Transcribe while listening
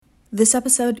This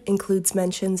episode includes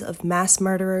mentions of mass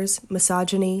murderers,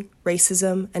 misogyny,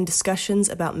 racism, and discussions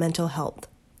about mental health.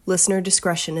 Listener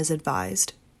discretion is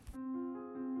advised.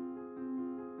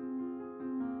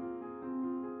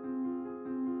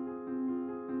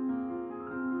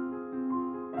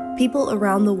 People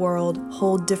around the world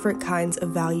hold different kinds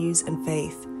of values and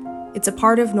faith. It's a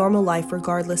part of normal life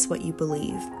regardless what you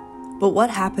believe. But what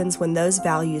happens when those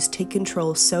values take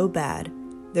control so bad,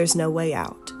 there's no way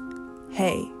out?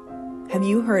 Hey, have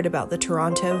you heard about the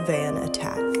Toronto van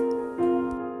attack?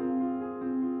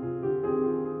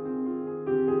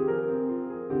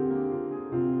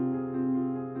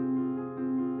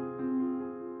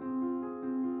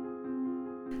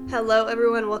 Hello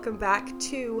everyone, welcome back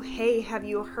to Hey, Have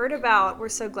You Heard About? We're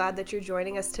so glad that you're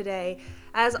joining us today.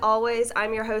 As always,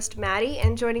 I'm your host Maddie,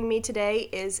 and joining me today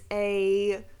is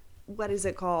a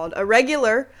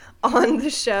regular on the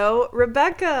show,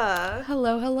 Rebecca.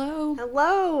 Hello, hello.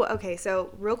 Hello. Okay, so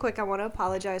real quick, I want to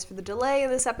apologize for the delay in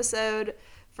this episode.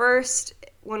 First,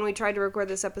 when we tried to record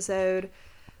this episode,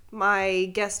 my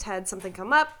guest had something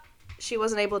come up. She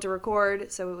wasn't able to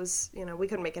record, so it was, we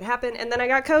couldn't make it happen. And then I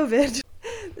got COVID.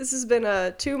 This has been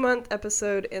a 2-month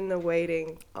episode in the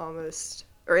waiting, almost.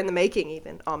 Or in the making,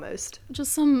 even, almost.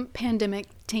 Just some pandemic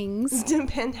tings.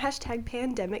 Hashtag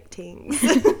pandemic tings.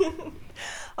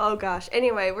 Oh, gosh.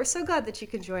 Anyway, we're so glad that you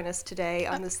can join us today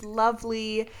on this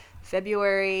lovely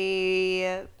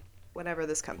February, whenever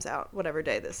this comes out, whatever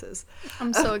day this is.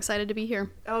 I'm so excited to be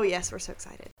here. Oh, yes, we're so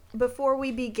excited. Before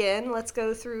we begin, let's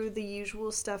go through the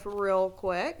usual stuff real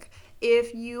quick.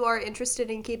 If you are interested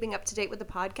in keeping up to date with the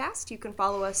podcast, you can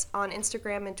follow us on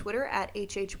Instagram and Twitter at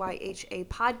HHYHA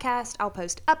Podcast. I'll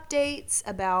post updates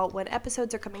about when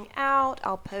episodes are coming out.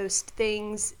 I'll post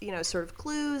things, sort of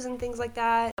clues and things like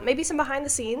that. Maybe some behind the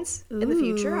scenes in the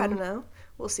future. I don't know.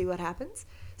 We'll see what happens.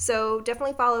 So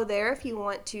definitely follow there if you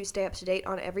want to stay up to date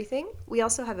on everything. We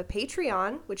also have a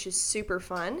Patreon, which is super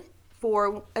fun.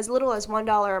 For as little as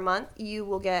 $1 a month, you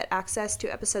will get access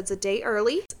to episodes a day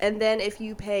early. And then if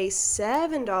you pay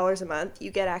 $7 a month, you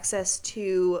get access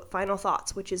to Final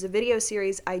Thoughts, which is a video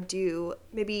series I do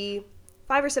maybe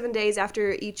 5 or 7 days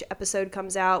after each episode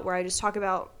comes out, where I just talk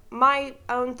about my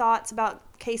own thoughts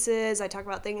about cases. I talk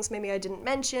about things maybe I didn't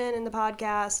mention in the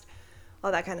podcast,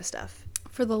 all that kind of stuff.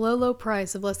 For the low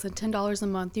price of less than $10 a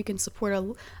month, you can support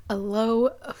a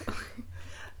low...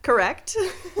 Correct.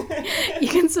 You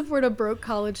can support a broke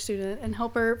college student and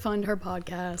help her fund her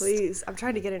podcast. Please. I'm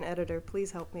trying to get an editor.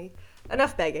 Please help me.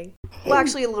 Enough begging. Well,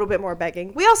 actually, a little bit more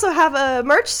begging. We also have a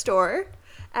merch store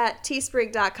at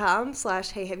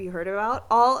teespring.com/HeyHaveYouHeardAbout.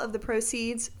 All of the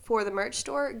proceeds for the merch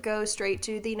store go straight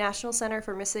to the National Center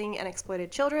for Missing and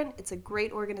Exploited Children. It's a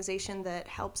great organization that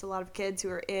helps a lot of kids who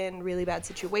are in really bad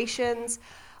situations,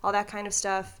 all that kind of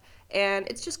stuff. And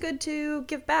it's just good to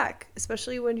give back,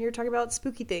 especially when you're talking about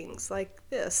spooky things like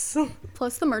this.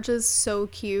 Plus, the merch is so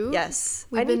cute. Yes.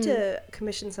 I need to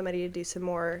commission somebody to do some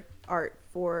more art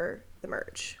for the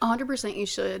merch. 100% you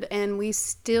should. And we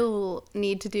still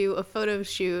need to do a photo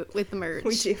shoot with the merch.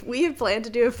 We do. We had planned to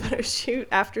do a photo shoot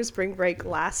after spring break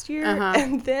last year.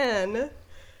 And then...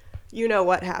 you know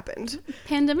what happened.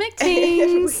 Pandemic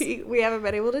things. We haven't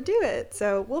been able to do it.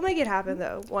 So we'll make it happen,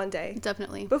 though, one day.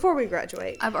 Definitely. Before we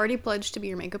graduate. I've already pledged to be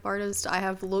your makeup artist. I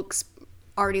have looks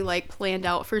already, planned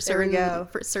out for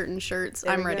certain shirts.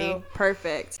 I'm ready. Go.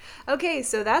 Perfect. Okay,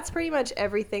 so that's pretty much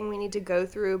everything we need to go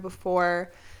through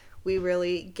before we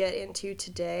really get into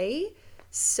today.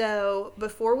 So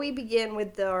before we begin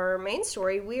with our main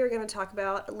story, we are going to talk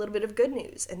about a little bit of good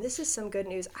news. And this is some good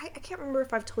news. I can't remember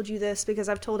if I've told you this because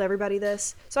I've told everybody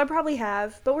this. So I probably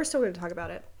have, but we're still going to talk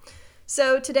about it.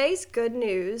 So today's good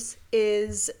news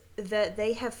is that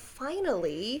they have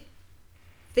finally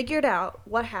figured out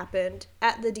what happened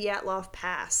at the Dyatlov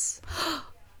Pass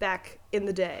back in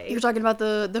the day. You're talking about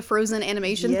the Frozen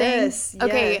animation thing? Yes.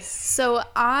 Okay, so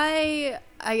I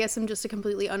guess I'm just a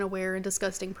completely unaware and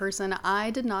disgusting person.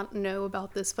 I did not know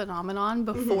about this phenomenon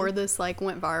before this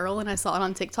went viral and I saw it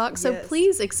on TikTok. So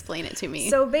please explain it to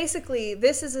me. So basically,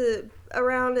 this is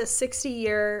around a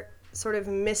 60-year sort of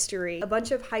mystery. A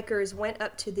bunch of hikers went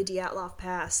up to the Dyatlov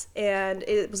Pass, and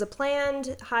it was a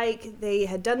planned hike. They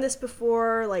had done this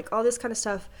before, all this kind of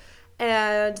stuff,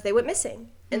 and they went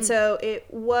missing. And so it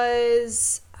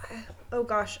was,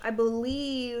 I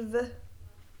believe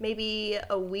maybe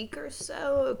a week or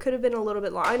so. It could have been a little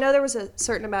bit long. I know there was a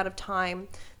certain amount of time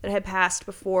that had passed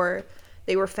before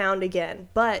they were found again,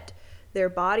 but their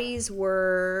bodies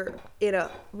were in a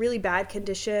really bad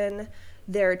condition.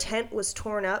 Their tent was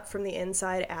torn up from the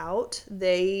inside out.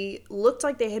 They looked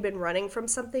like they had been running from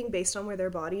something based on where their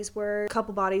bodies were. A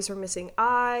couple bodies were missing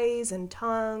eyes and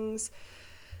tongues.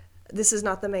 This is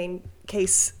not the main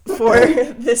case for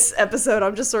this episode.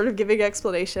 I'm just sort of giving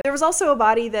explanation. There was also a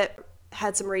body that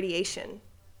had some radiation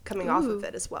coming off of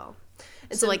it as well.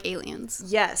 And so like aliens.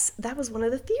 Yes, that was one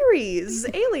of the theories.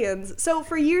 Aliens. So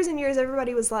for years and years,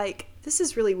 everybody was like, this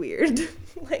is really weird.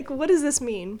 Like, what does this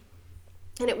mean?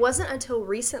 And it wasn't until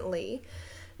recently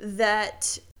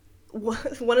that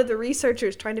one of the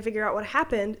researchers trying to figure out what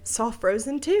happened saw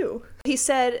Frozen 2. He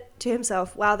said to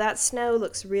himself, wow, that snow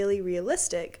looks really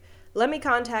realistic. Let me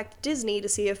contact Disney to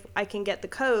see if I can get the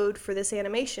code for this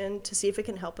animation to see if it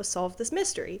can help us solve this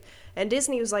mystery. And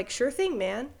Disney was like, sure thing,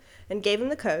 man, and gave him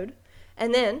the code.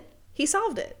 And then he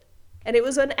solved it. And it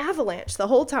was an avalanche the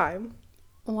whole time.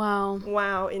 Wow.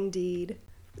 Wow, indeed.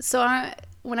 So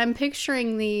when I'm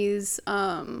picturing these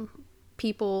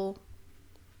people,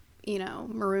 you know,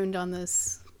 marooned on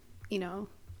this, you know,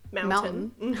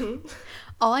 mountain. Mm-hmm.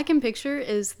 All I can picture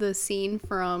is the scene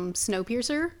from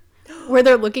Snowpiercer where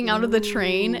they're looking out of the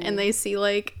train and they see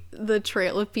like the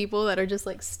trail of people that are just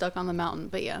like stuck on the mountain.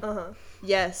 But yeah.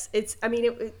 Yes,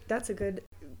 that's a good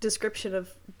description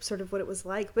of sort of what it was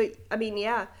like. But I mean,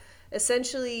 yeah,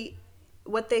 essentially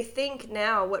what they think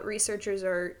now, what researchers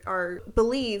are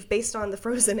believe based on the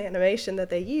Frozen animation that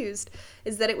they used,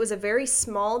 is that it was a very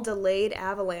small delayed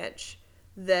avalanche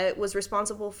that was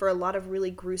responsible for a lot of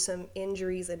really gruesome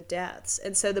injuries and deaths.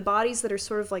 And so the bodies that are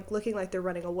sort of like looking like they're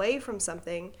running away from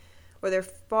something, or they're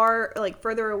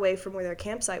further away from where their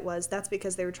campsite was, that's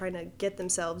because they were trying to get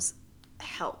themselves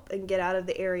help and get out of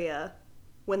the area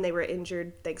when they were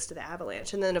injured thanks to the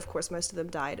avalanche. And then of course most of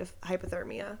them died of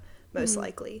hypothermia, most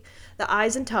likely. The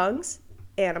eyes and tongues,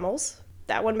 animals,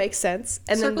 that one makes sense.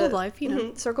 And Circle then of Life, you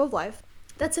know. Circle of Life.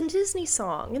 That's a Disney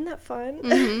song. Isn't that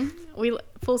fun? We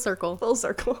full circle. Full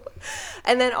circle.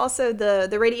 And then also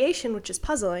the radiation, which is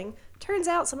puzzling. Turns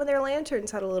out some of their lanterns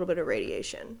had a little bit of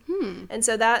radiation. And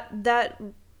so that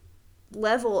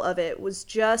level of it was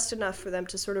just enough for them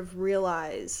to sort of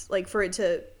realize, like for it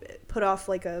to put off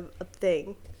like a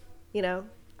thing, you know?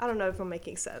 I don't know if I'm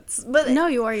making sense. But no,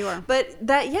 you are. But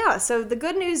so the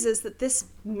good news is that this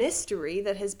mystery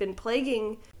that has been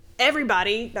plaguing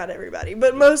everybody, not everybody,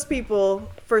 but most people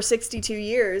for 62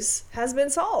 years has been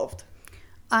solved.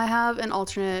 I have an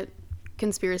alternate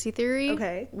conspiracy theory.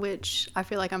 Okay. Which I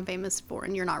feel like I'm famous for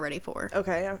and you're not ready for.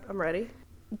 Okay, I'm ready.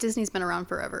 Disney's been around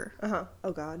forever.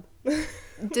 Oh, God.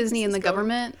 Disney and the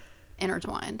government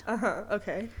intertwined.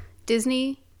 Okay.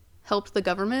 Disney helped the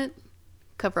government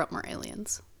cover up more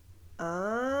aliens.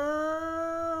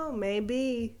 Oh,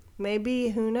 maybe.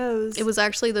 Who knows? It was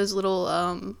actually those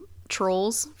little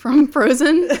trolls from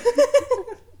Frozen.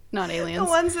 Not aliens. The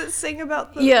ones that sing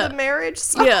about the marriage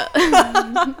song.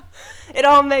 Yeah. It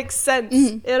all makes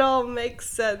sense. It all makes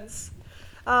sense.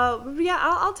 Yeah,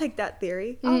 I'll take that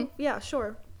theory. Yeah,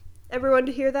 sure. Everyone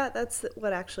to hear that? That's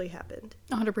what actually happened.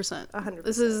 100%. 100%.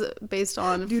 This is based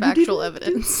on factual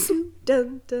evidence.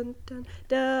 Dun, dun, dun,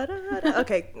 da, da, da.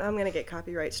 Okay, I'm going to get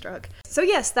copyright struck. So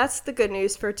yes, that's the good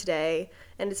news for today.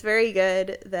 And it's very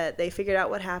good that they figured out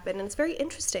what happened. And it's very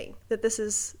interesting that this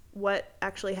is what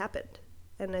actually happened.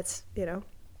 And it's, you know,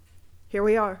 here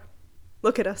we are.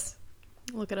 Look at us.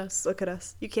 Look at us. Look at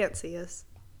us. You can't see us.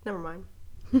 Never mind.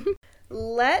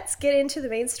 Let's get into the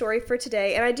main story for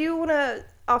today. And I do want to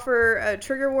offer a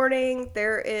trigger warning.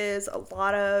 There is a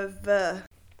lot of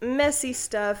messy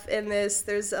stuff in this.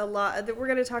 There's a lot that we're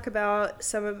going to talk about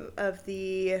some of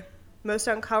the most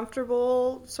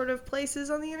uncomfortable sort of places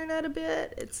on the internet a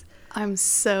bit. I'm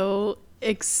so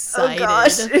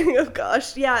excited. Oh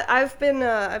gosh. Yeah, I've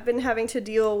been having to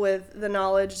deal with the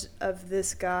knowledge of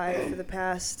this guy for the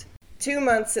past 2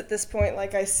 months at this point,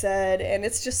 like I said, and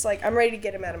it's just like I'm ready to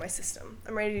get him out of my system.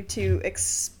 I'm ready to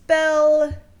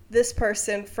expel this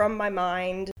person from my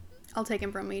mind. I'll take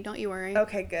him from me, don't you worry.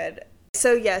 Okay, good.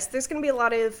 So yes, there's going to be a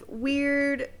lot of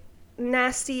weird,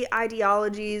 nasty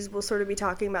ideologies we'll sort of be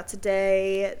talking about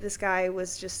today. This guy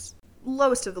was just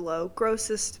lowest of the low,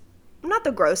 grossest, not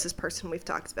the grossest person we've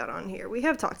talked about on here. We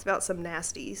have talked about some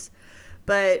nasties,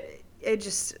 but it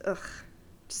just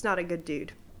not a good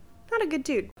dude. Not a good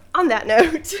dude. On that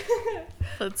note,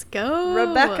 let's go.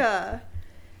 Rebecca,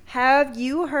 have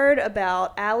you heard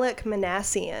about Alek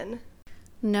Minassian?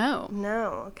 No.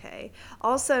 No, okay.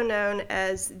 Also known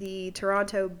as the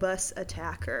Toronto bus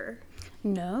attacker.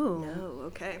 No. No,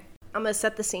 okay. I'm going to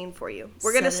set the scene for you.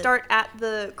 We're going to start at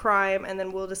the crime, and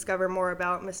then we'll discover more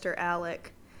about Mr.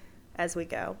 Alek as we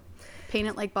go. Paint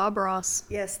it like Bob Ross.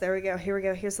 Yes, there we go. Here we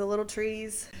go. Here's the little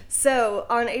trees. So,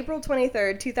 on April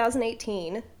 23rd,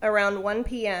 2018, around 1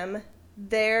 p.m.,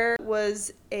 there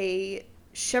was a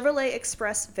Chevrolet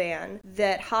Express van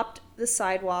that hopped the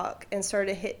sidewalk and started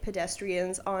to hit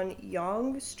pedestrians on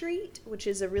Yonge Street, which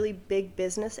is a really big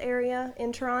business area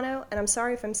in Toronto. And I'm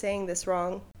sorry if I'm saying this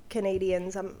wrong,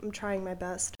 Canadians. I'm trying my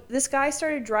best. This guy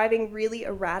started driving really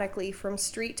erratically from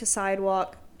street to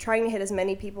sidewalk, trying to hit as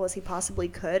many people as he possibly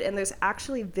could. And there's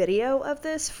actually video of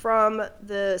this from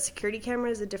the security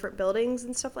cameras at different buildings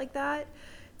and stuff like that.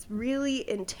 It's really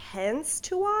intense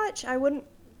to watch. I wouldn't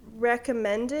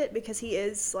recommend it because he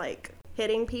is like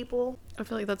hitting people. I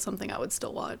feel like that's something I would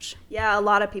still watch. Yeah, a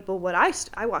lot of people would.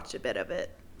 I watched a bit of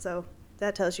it. So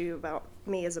that tells you about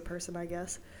me as a person, I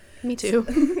guess. Me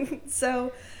too.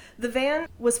 So the van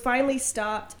was finally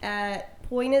stopped at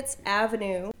Poynitz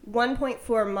Avenue,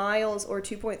 1.4 miles or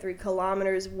 2.3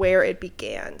 kilometers where it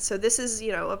began. So this is,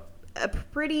 a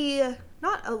pretty,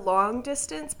 not a long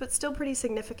distance, but still pretty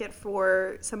significant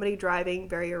for somebody driving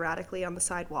very erratically on the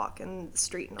sidewalk and the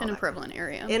street and all in that. a prevalent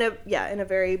area. In a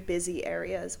very busy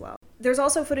area as well. There's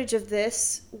also footage of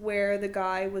this where the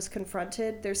guy was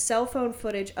confronted. There's cell phone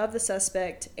footage of the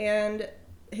suspect, and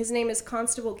his name is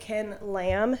Constable Ken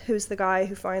Lamb, who's the guy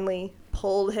who finally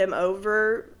pulled him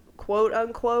over, quote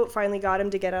unquote, finally got him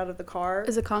to get out of the car.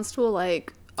 Is a constable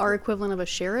like our equivalent of a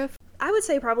sheriff? I would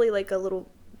say probably like a little,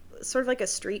 sort of like a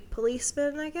street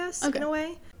policeman, I guess, in a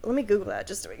way. Let me Google that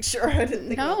just to make sure I didn't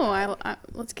think No,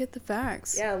 let's get the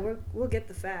facts. Yeah, we'll get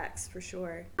the facts for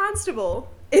sure. Constable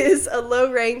is a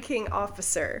low-ranking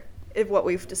officer, is what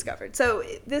we've discovered. So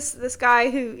this guy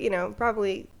who,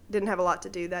 probably didn't have a lot to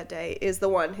do that day is the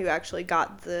one who actually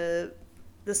got the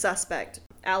suspect,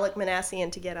 Alec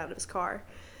Minassian, to get out of his car,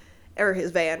 or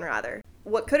his van rather.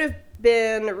 What could have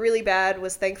been really bad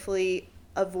was thankfully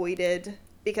avoided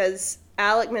because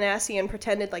Alec Minassian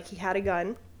pretended like he had a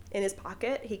gun in his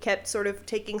pocket. He kept sort of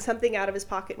taking something out of his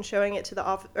pocket and showing it to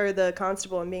the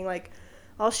constable and being like,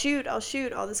 I'll shoot, all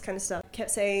this kind of stuff.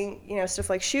 Kept saying, stuff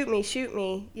like, shoot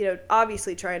me,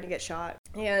 obviously trying to get shot.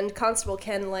 And Constable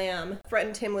Ken Lamb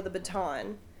threatened him with a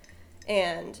baton.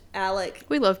 And Alec...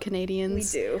 We love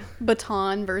Canadians. We do.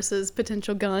 Baton versus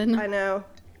potential gun. I know.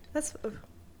 That's...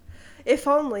 If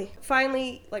only.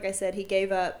 Finally, like I said, he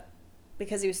gave up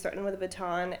because he was threatened with a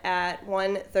baton at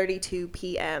 1:32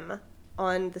 p.m.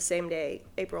 on the same day,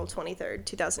 April 23rd,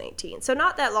 2018. So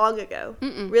not that long ago.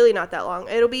 Really not that long.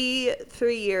 It'll be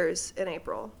 3 years in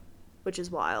April, which is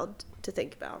wild to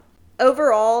think about.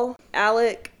 Overall,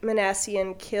 Alec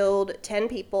Minassian killed 10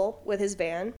 people with his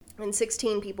van, and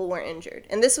 16 people were injured.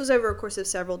 And this was over a course of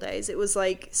several days. It was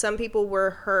like some people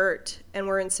were hurt and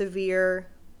were in severe,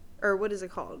 or what is it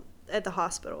called, at the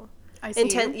hospital.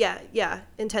 ICU?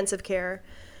 Intensive care,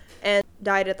 and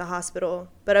died at the hospital.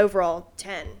 But overall,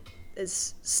 10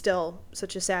 is still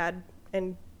such a sad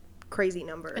and crazy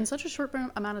number. In such a short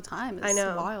amount of time. It's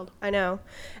wild. I know.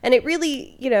 And it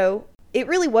really, it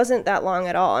really wasn't that long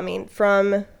at all. I mean,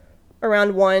 from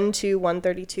around 1 to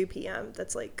 1:32 p.m.,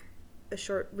 that's like a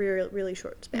short, really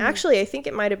short span. Actually, I think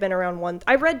it might have been around 1.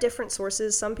 I read different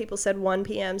sources. Some people said 1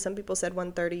 p.m., some people said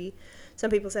 1:30, some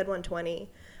people said 1:20.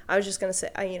 I was just going to say,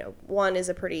 1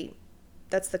 is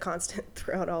that's the constant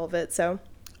throughout all of it, so.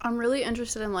 I'm really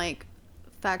interested in,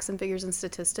 facts and figures and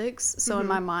statistics. So in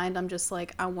my mind, I'm just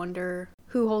I wonder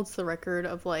who holds the record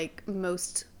of,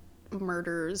 most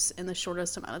murders in the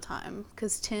shortest amount of time.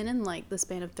 Because 10 in, the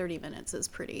span of 30 minutes is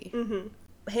pretty...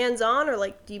 Hands-on, or,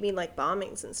 do you mean,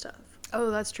 bombings and stuff?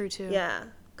 Oh, that's true, too. Yeah,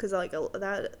 because,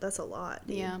 that's a lot.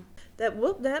 Dude. Yeah.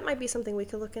 That might be something we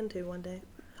could look into one day.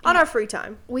 On our free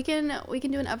time. We can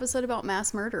do an episode about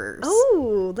mass murderers.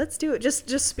 Oh, let's do it. Just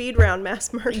speed round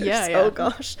mass murders. Yeah. Oh,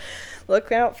 gosh.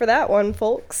 Look out for that one,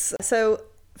 folks. So,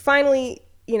 finally,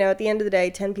 at the end of the day,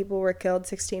 10 people were killed,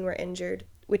 16 were injured,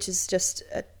 which is just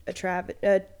a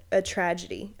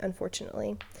tragedy,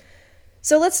 unfortunately.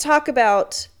 So, let's talk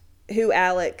about who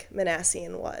Alec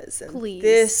Minassian was. And please.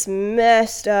 This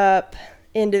messed up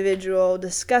individual,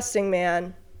 disgusting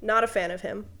man. Not a fan of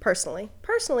him, personally.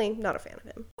 Personally, not a fan of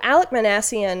him. Alec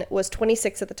Minassian was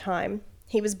 26 at the time.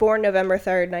 He was born November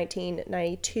 3rd,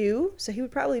 1992, so he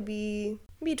would probably be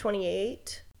maybe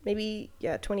 28, 28,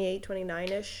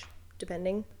 29-ish,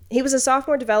 depending. He was a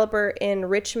sophomore developer in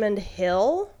Richmond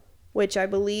Hill, which I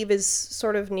believe is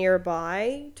sort of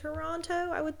nearby Toronto,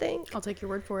 I would think. I'll take your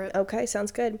word for it. Okay,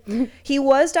 sounds good. He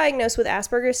was diagnosed with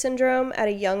Asperger's syndrome at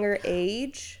a younger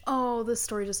age. Oh, this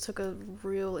story just took a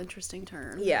real interesting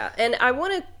turn. Yeah, and I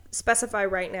want to specify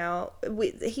right now,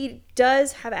 he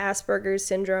does have Asperger's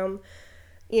syndrome,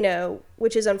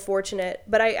 which is unfortunate.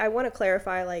 But I want to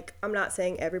clarify, I'm not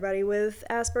saying everybody with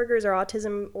Asperger's or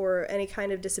autism or any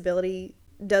kind of disability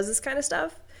does this kind of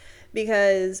stuff.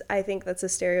 Because I think that's a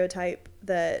stereotype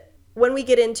that when we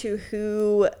get into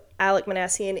who Alec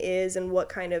Minassian is and what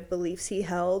kind of beliefs he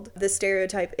held. The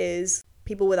stereotype is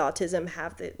people with autism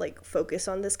have to like focus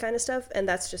on this kind of stuff, and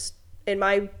that's just, in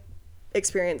my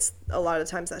experience, a lot of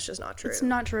times that's just not true. It's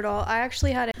not true at all. I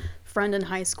actually had a friend in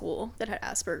high school that had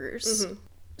Asperger's. Mm-hmm.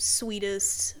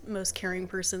 Sweetest, most caring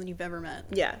person that you've ever met.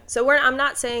 Yeah. So we're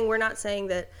not saying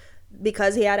that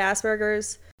because he had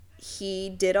Asperger's he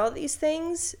did all these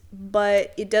things,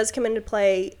 but it does come into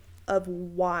play of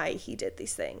why he did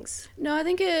these things. No, I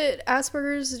think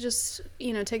Asperger's just,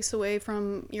 takes away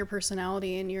from your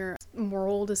personality and your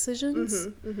moral decisions.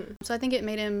 Mm-hmm, mm-hmm. So I think it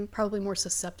made him probably more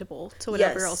susceptible to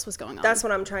whatever else was going on. That's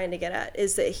what I'm trying to get at,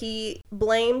 is that he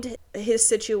blamed his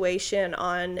situation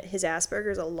on his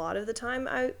Asperger's a lot of the time,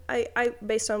 I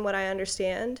based on what I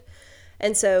understand.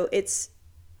 And so it's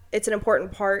an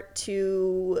important part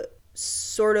to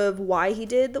sort of why he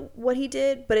did what he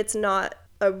did, but it's not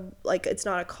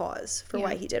a cause for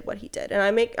why he did what he did. And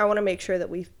I want to make sure that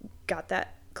we've got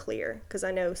that clear, because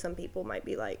I know some people might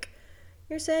be like,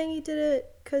 you're saying he did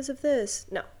it because of this.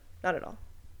 No, not at all.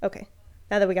 Okay,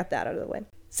 now that we got that out of the way.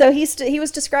 So he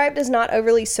was described as not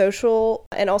overly social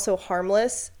and also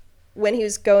harmless when he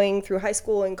was going through high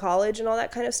school and college and all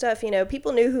that kind of stuff.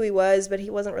 People knew who he was, but he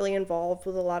wasn't really involved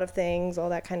with a lot of things, all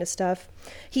that kind of stuff.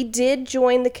 He did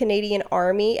join the Canadian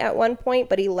Army at one point,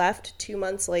 but he left 2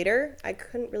 months later. I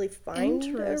couldn't really find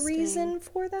a reason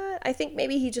for that. I think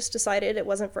maybe he just decided it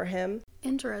wasn't for him.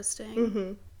 Interesting.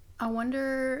 Mm-hmm. I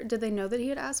wonder, did they know that he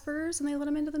had Asperger's and they let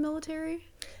him into the military?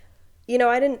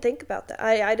 I didn't think about that.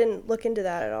 I didn't look into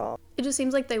that at all. It just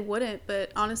seems like they wouldn't, but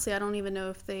honestly, I don't even know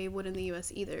if they would in the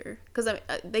U.S. either. Because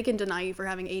they can deny you for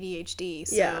having ADHD,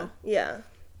 so... Yeah.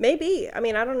 Maybe. I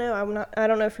don't know. I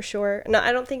don't know for sure. No,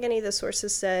 I don't think any of the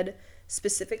sources said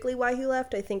specifically why he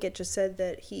left. I think it just said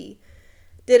that he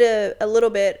did a little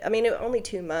bit. Only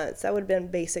 2 months. That would have been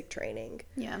basic training.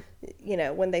 Yeah.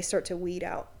 When they start to weed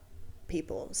out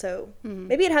people. So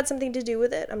maybe it had something to do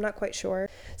with it. I'm not quite sure.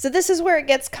 So this is where it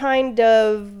gets kind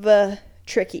of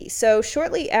tricky. So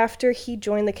shortly after he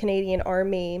joined the Canadian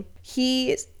Army,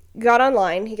 he got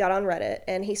online, he got on Reddit,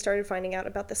 and he started finding out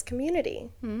about this community.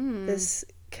 This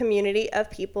community of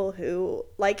people who,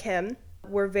 like him,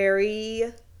 were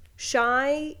very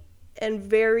shy and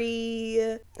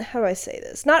very, how do I say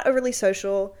this? Not overly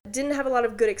social. Didn't have a lot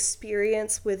of good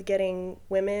experience with getting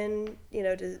women,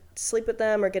 to sleep with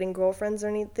them or getting girlfriends or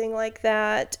anything like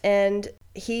that. And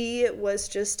he was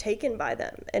just taken by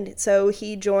them. And so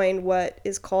he joined what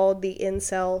is called the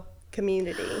incel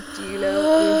community. Do you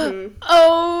know? Mm-hmm.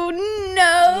 Oh,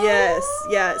 no. Yes.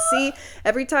 Yeah. See,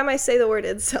 every time I say the word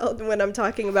incel when I'm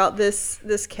talking about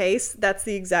this case, that's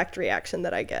the exact reaction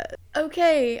that I get.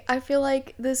 Okay. I feel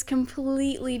like this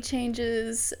completely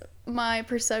changes my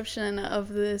perception of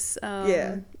this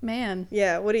man.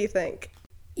 Yeah. What do you think?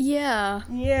 Yeah.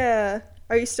 Yeah.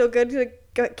 Are you still good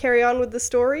to carry on with the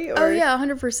story? Or? Oh, yeah.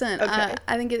 100%. Okay.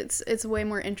 I think it's way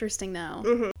more interesting now.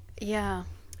 Mm-hmm. Yeah.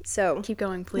 So, keep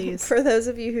going, please. For those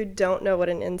of you who don't know what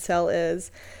an incel is,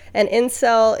 an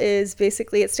incel is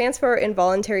basically, it stands for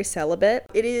involuntary celibate.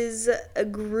 It is a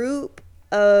group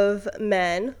of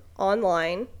men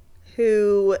online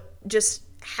who just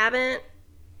haven't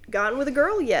gotten with a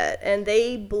girl yet, and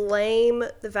they blame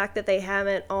the fact that they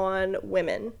haven't on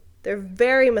women. They're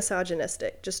very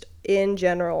misogynistic, just in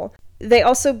general. They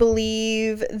also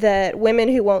believe that women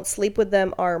who won't sleep with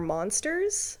them are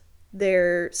monsters.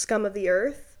 They're scum of the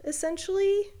earth.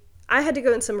 Essentially, I had to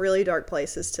go in some really dark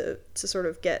places to sort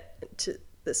of get to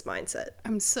this mindset.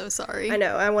 I'm so sorry. I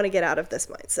know. I want to get out of this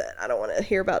mindset. I don't want to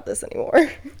hear about this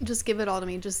anymore. Just give it all to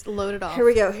me. Just load it off. Here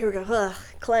we go. Ugh,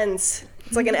 cleanse.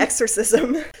 It's like an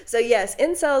exorcism. So yes,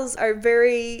 incels are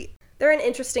they're an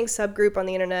interesting subgroup on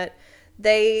the internet.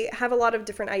 They have a lot of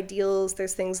different ideals.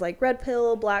 There's things like red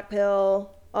pill, black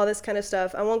pill, all this kind of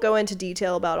stuff. I won't go into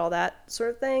detail about all that sort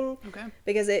of thing. Okay.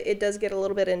 Because it does get a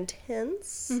little bit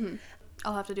intense. Mm-hmm.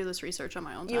 I'll have to do this research on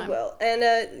my own time. You will.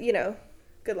 And,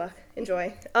 good luck.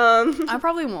 Enjoy. I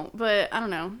probably won't, but I don't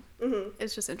know. Mm-hmm.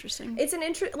 It's just interesting. It's an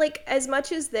as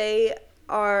much as they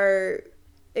are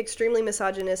extremely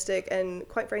misogynistic and,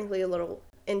 quite frankly, a little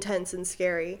intense and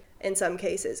scary in some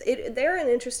cases, they're an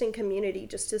interesting community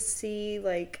just to see,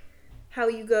 how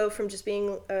you go from just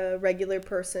being a regular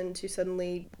person to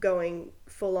suddenly going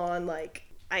full on,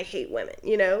 I hate women,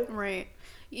 Right.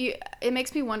 It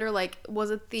makes me wonder,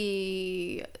 was it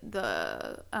the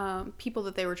people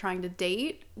that they were trying to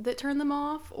date that turned them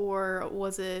off, or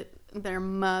was it their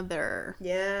mother?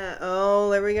 Yeah. Oh,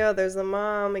 there we go. There's the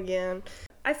mom again.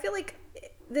 I feel like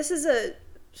this is a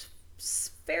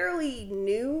fairly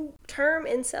new term,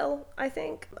 incel, I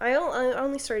think. I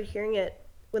only started hearing it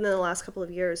within the last couple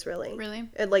of years, really. Really?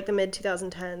 At like the mid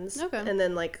 2010s. Okay. And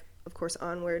then like, of course,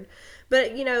 onward.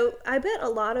 But, you know, I bet a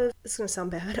lot of, it's going to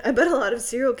sound bad, I bet a lot of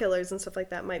serial killers and stuff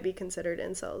like that might be considered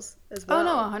incels as well.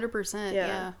 Oh, no, 100%.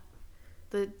 Yeah.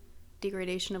 The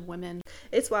degradation of women.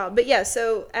 It's wild. But yeah,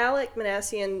 so Alec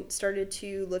Minassian started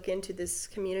to look into this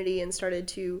community and started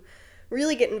to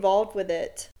really get involved with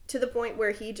it to the point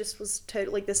where he just was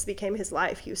totally, like, this became his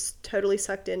life. He was totally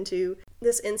sucked into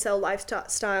this incel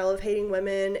lifestyle of hating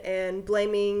women and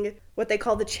blaming what they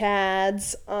call the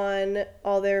Chads on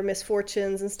all their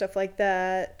misfortunes and stuff like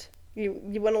that. You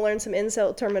want to learn some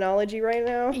incel terminology right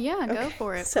now? Yeah, go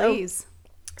for it, please.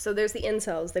 So there's the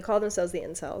incels. They call themselves the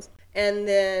incels. And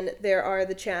then there are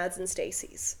the Chads and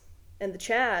Stacys. And the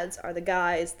Chads are the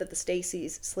guys that the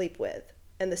Stacys sleep with.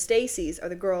 And the Stacys are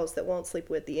the girls that won't sleep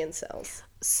with the incels.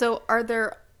 So are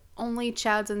there only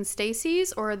Chads and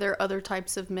Stacys, or are there other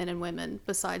types of men and women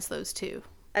besides those two?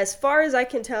 As far as I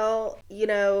can tell, you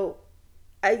know,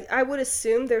 I would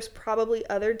assume there's probably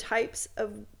other types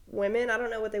of women. I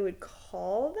don't know what they would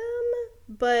call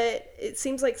them, but it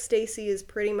seems like Stacy is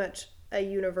pretty much a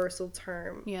universal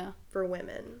term for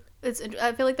women.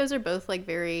 I feel like those are both like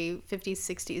very 50s,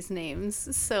 60s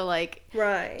names. So like,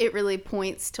 right, it really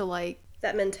points to like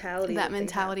that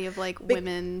mentality of like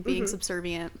women being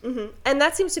subservient. And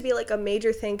that seems to be like a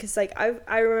major thing, because like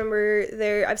I remember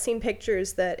I've seen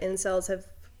pictures that incels have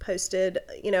posted,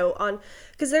 you know, on,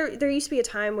 because there used to be a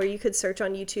time where you could search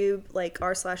on YouTube like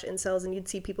r/incels and you'd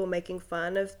see people making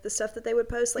fun of the stuff that they would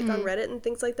post like on Reddit and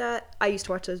things like that. I used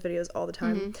to watch those videos all the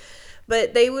time.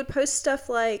 But they would post stuff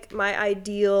like, my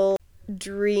ideal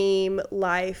dream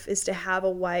life is to have a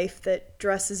wife that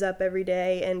dresses up every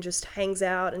day and just hangs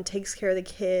out and takes care of the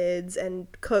kids and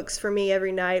cooks for me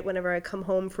every night whenever I come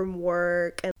home from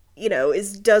work, and, you know,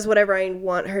 does whatever I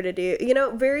want her to do. You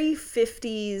know, very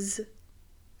 50s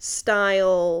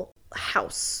style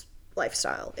house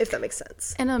lifestyle, if that makes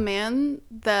sense. And a man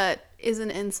that is an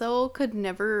incel could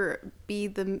never be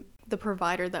the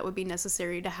provider that would be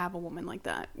necessary to have a woman like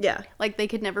that. Yeah. Like, they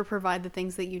could never provide the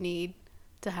things that you need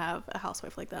to have a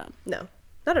housewife like that. No,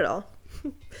 not at all.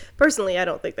 Personally, I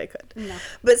don't think they could. No.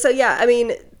 But so, yeah, I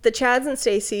mean, the Chads and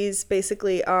Stacys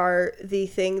basically are the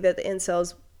thing that the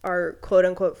incels are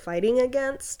quote-unquote fighting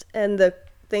against, and the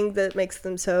thing that makes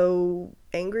them so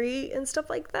angry and stuff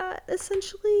like that,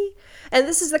 essentially. And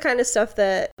this is the kind of stuff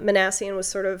that Minassian was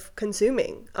sort of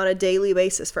consuming on a daily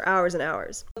basis for hours and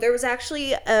hours. There was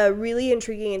actually a really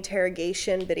intriguing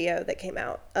interrogation video that came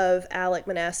out of Alec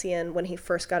Minassian when he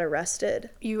first got arrested.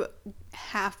 You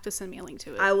have to send me a link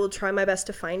to it. I will try my best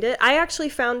to find it. I actually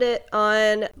found it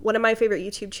on one of my favorite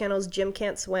YouTube channels, Jim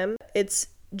Can't Swim. It's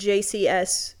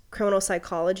JCS Criminal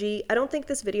Psychology. I don't think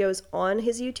this video is on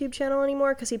his YouTube channel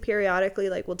anymore, because he periodically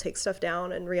like will take stuff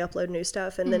down and re-upload new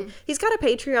stuff. And then he's got a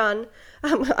Patreon.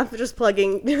 I'm just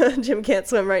plugging Jim Can't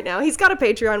Swim right now. He's got a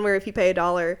Patreon where if you pay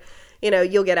 $1, you know,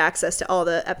 you'll get access to all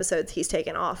the episodes he's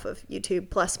taken off of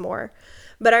YouTube plus more.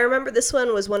 But I remember this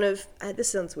one was one of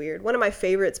my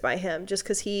favorites by him, just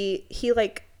because he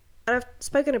like, and I've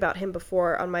spoken about him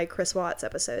before on my Chris Watts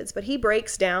episodes, but he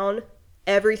breaks down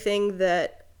everything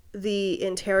that the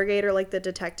interrogator, like the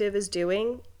detective, is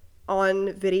doing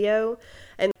on video,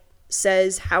 and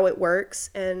says how it works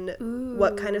and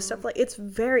what kind of stuff. Like, it's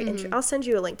very interesting. I'll send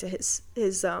you a link to his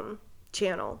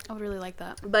channel. I would really like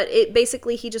that. But it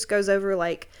basically, he just goes over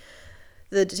like,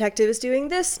 the detective is doing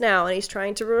this now, and he's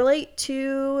trying to relate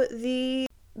to the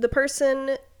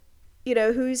person, you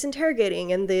know, who he's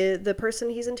interrogating, and the person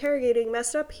he's interrogating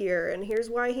messed up here, and here's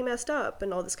why he messed up,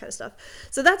 and all this kind of stuff.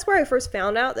 So that's where I first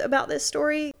found out about this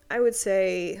story. I would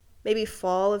say maybe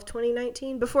fall of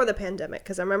 2019, before the pandemic,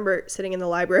 because I remember sitting in the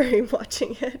library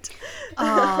watching it.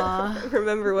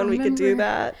 Remember when we could do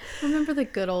that? Remember the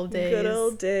good old days. Good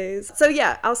old days. So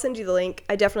yeah, I'll send you the link.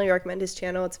 I definitely recommend his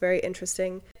channel. It's very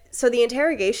interesting. So the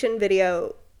interrogation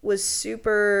video was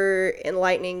super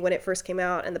enlightening when it first came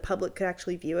out and the public could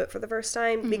actually view it for the first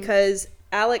time, because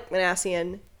Alec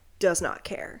Minassian does not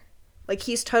care. Like,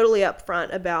 he's totally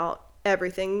upfront about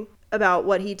everything, about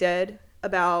what he did,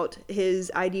 about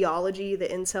his ideology, the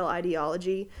incel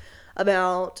ideology,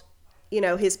 about, you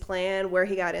know, his plan, where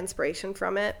he got inspiration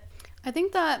from it. I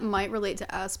think that might relate to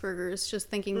Asperger's, just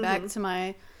thinking back to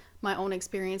my own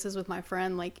experiences with my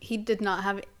friend. Like, he did not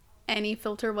have any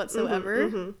filter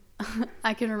whatsoever.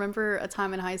 I can remember a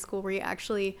time in high school where he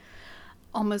actually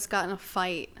almost got in a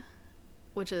fight,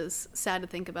 which is sad to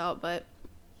think about, but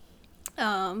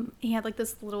he had like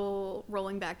this little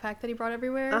rolling backpack that he brought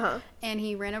everywhere, and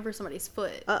he ran over somebody's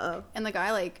foot. And the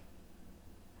guy like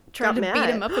tried to beat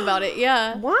him up about it.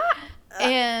 Yeah. What?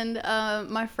 And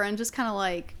my friend just kind of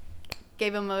like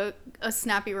gave him a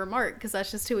snappy remark because that's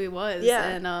just who he was. Yeah.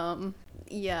 And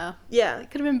yeah. Yeah.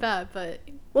 It could have been bad, but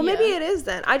well, maybe it is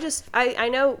then. I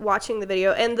know watching the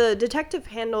video, and the detective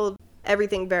handled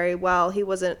everything very well. He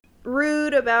wasn't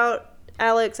rude about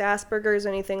Alex Asperger's or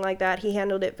anything like that. He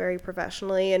handled it very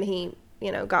professionally, and he,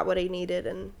 got what he needed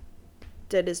and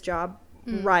did his job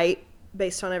right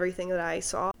based on everything that I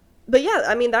saw. But yeah,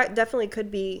 I mean, that definitely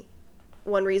could be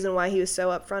one reason why he was so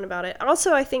upfront about it.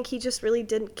 Also, I think he just really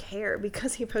didn't care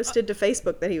because he posted to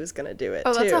Facebook that he was going to do it,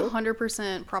 too. That's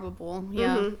 100% probable.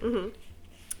 Yeah. Mm-hmm, mm-hmm.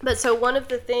 But so one of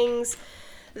the things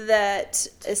that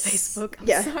is... Facebook,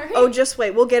 I'm sorry. Oh, just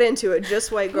wait. We'll get into it.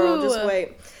 Just wait, girl. Ooh. Just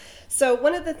wait. So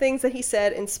one of the things that he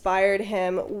said inspired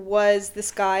him was this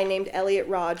guy named Elliot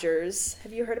Rogers.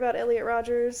 Have you heard about Elliot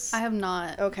Rogers? I have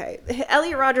not. Okay.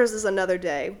 Elliot Rogers is another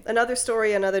day. Another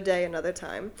story, another day, another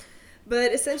time.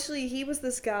 But essentially, he was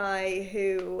this guy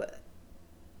who...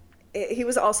 He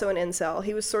was also an incel.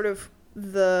 He was sort of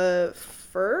the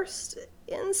first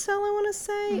incel, I want to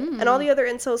say. And all the other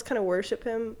incels kind of worship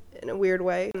him in a weird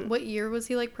way. What year was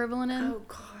he, prevalent in? Oh,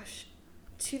 gosh.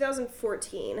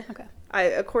 2014. Okay.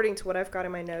 According to what I've got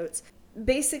in my notes.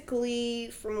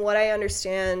 Basically, from what I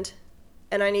understand,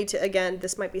 and I need to, again,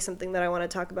 this might be something that I want to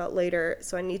talk about later,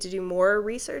 so I need to do more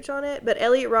research on it, but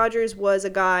Elliot Rogers was a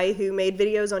guy who made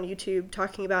videos on YouTube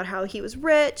talking about how he was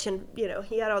rich and,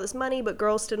 he had all this money, but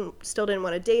girls still didn't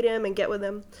want to date him and get with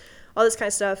him, all this kind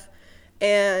of stuff.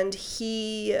 And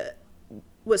he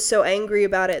was so angry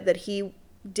about it that he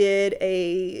did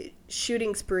a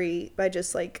shooting spree by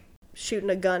just, shooting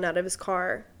a gun out of his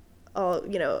car,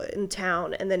 in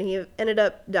town. And then he ended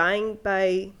up dying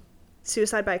by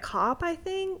suicide by cop, I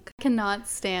think. Cannot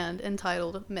stand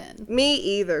entitled men. Me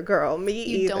either, girl. Me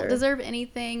either. You don't deserve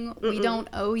anything. We don't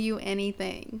owe you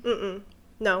anything.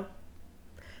 No.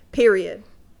 Period.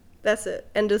 That's it.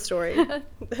 End of story.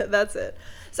 That's it.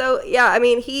 So, yeah, I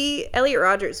mean, Elliot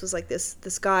Rogers was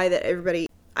this guy that everybody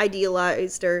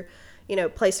idealized or,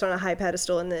 placed on a high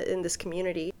pedestal in this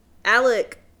community.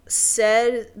 Alec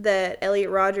said that Elliot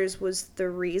Rogers was the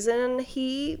reason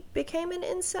he became an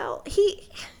incel.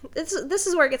 This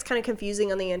is where it gets kind of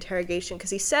confusing on the interrogation,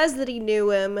 because he says that he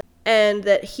knew him and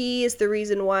that he is the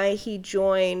reason why he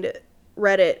joined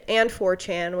Reddit and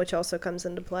 4chan, which also comes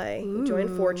into play. He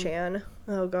joined 4chan.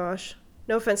 Oh gosh.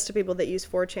 No offense to people that use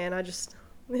 4chan.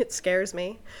 It scares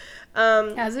me.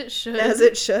 As it should. As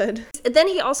it should. Then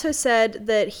he also said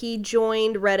that he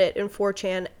joined Reddit and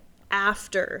 4chan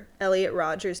after Elliot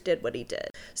Rogers did what he did.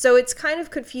 So it's kind of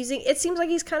confusing. It seems like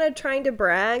he's kind of trying to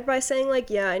brag by saying,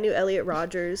 yeah, I knew Elliot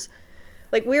Rogers.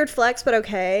 Weird flex, but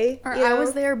okay. Or I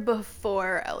was there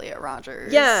before Elliot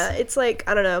Rogers. Yeah, it's I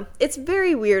don't know. It's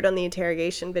very weird on the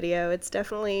interrogation video. It's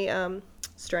definitely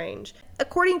strange.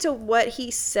 According to what he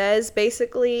says,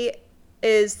 basically,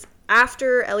 is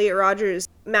after Elliot Rogers'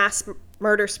 mass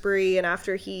murder spree and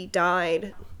after he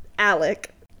died,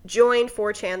 Alec joined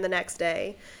 4chan the next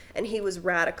day, and he was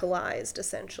radicalized,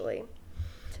 essentially.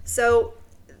 So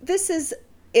this is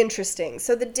interesting.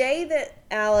 So the day that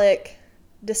Alec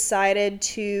decided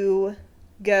to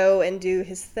go and do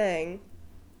his thing,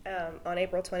 on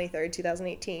April 23rd,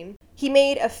 2018, he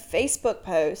made a Facebook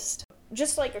post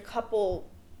just a couple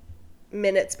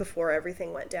minutes before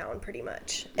everything went down, pretty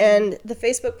much. And the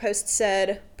Facebook post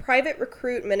said, "Private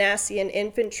recruit Manassian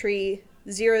Infantry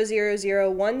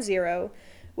 00010,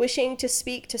 wishing to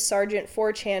speak to Sergeant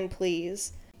 4chan,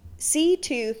 please.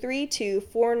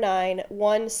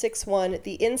 C232496161,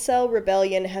 the Incel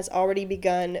Rebellion has already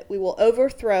begun. We will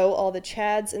overthrow all the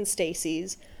Chads and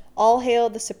Stacys. All hail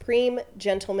the Supreme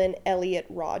Gentleman Elliot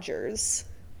Rogers."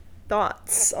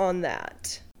 Thoughts on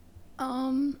that?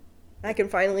 I can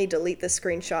finally delete the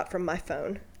screenshot from my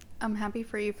phone. I'm happy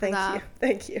for you for that.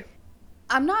 Thank you.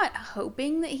 I'm not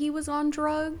hoping that he was on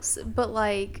drugs, but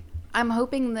I'm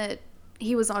hoping that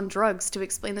he was on drugs to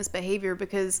explain this behavior,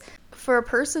 because for a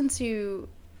person to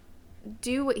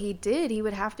do what he did, he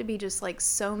would have to be just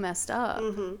so messed up.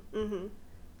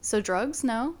 So drugs?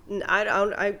 No?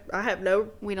 I have no...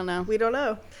 We don't know.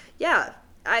 Yeah.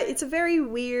 It's a very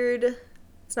weird...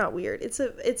 It's not weird.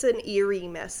 It's an eerie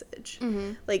message.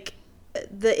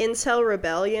 The Incel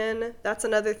Rebellion, that's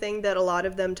another thing that a lot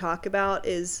of them talk about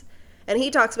is... And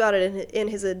he talks about it in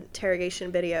his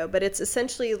interrogation video, but it's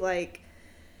essentially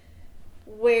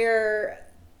where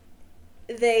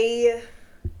they...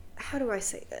 How do I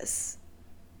say this?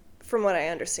 From what I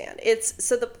understand.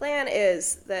 So the plan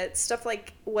is that stuff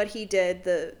like what he did,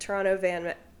 the Toronto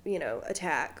van,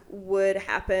 attack, would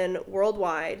happen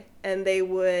worldwide, and they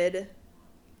would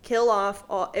kill off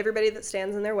everybody that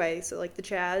stands in their way, so the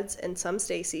Chads and some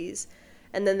Stacys,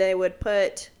 and then they would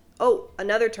put Oh,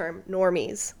 another term,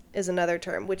 normies, is another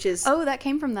term, which is... Oh, that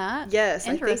came from that? Yes,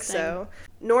 I think so.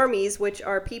 Normies, which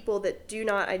are people that do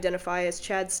not identify as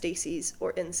Chad Stacys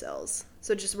or incels.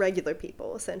 So just regular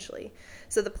people, essentially.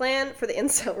 So the plan for the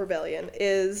incel rebellion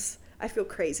is... I feel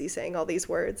crazy saying all these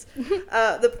words.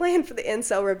 The plan for the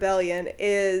incel rebellion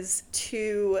is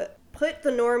to put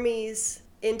the normies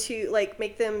into, like,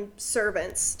 make them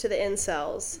servants to the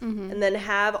incels, and then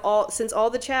have since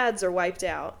all the Chads are wiped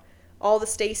out, all the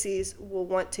Stacys will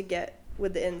want to get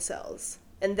with the incels.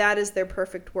 And that is their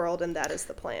perfect world, and that is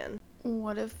the plan.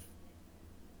 What if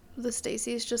the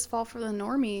Stacys just fall for the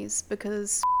normies?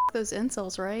 Because those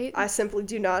incels, right? I simply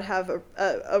do not have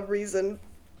a reason.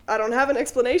 I don't have an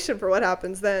explanation for what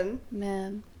happens then.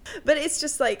 Man. But it's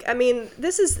just like, I mean,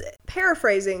 this is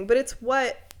paraphrasing, but it's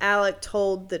what Alec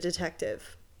told the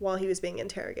detective while he was being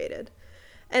interrogated.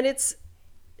 And it's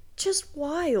just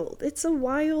wild. It's a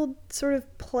wild sort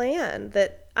of plan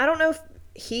that I don't know if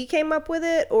he came up with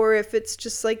it or if it's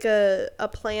just like a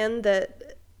plan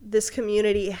that this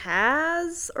community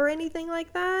has or anything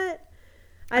like that.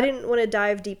 I didn't want to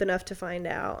dive deep enough to find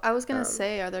out. I was going to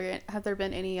say, have there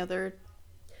been any other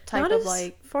type Not of as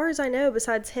like... far as I know,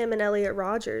 besides him and Elliot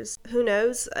Rogers. Who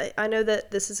knows? I know that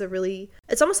this is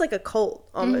it's almost like a cult,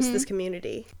 almost, this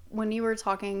community. When you were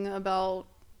talking about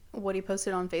what he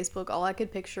posted on Facebook, all I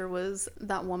could picture was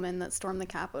that woman that stormed the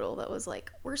Capitol that was like,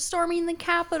 we're storming the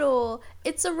Capitol.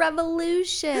 It's a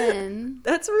revolution.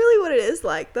 That's really what it is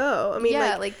like, though. I mean,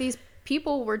 yeah, like these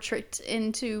people were tricked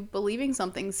into believing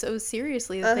something so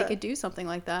seriously that they could do something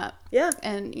like that. Yeah.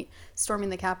 And storming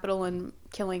the Capitol and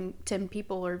killing 10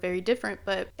 people are very different,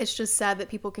 but it's just sad that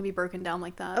people can be broken down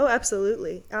like that. Oh,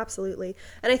 absolutely. Absolutely.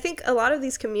 And I think a lot of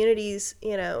these communities,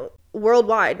 you know,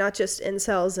 worldwide, not just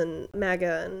incels and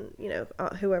MAGA and, you know,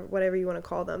 whoever, whatever you want to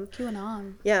call them.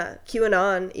 QAnon. Yeah,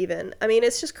 QAnon even. I mean,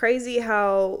 it's just crazy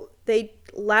how they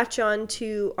latch on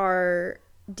to our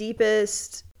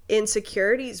deepest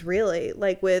insecurities, really.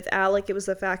 Like with Alec, it was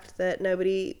the fact that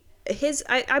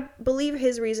I believe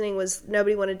his reasoning was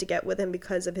nobody wanted to get with him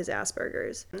because of his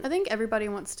Asperger's. I think everybody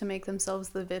wants to make themselves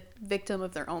the victim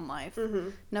of their own life.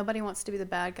 Nobody wants to be the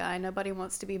bad guy. Nobody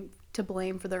wants to be to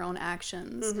blame for their own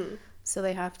actions. So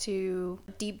they have to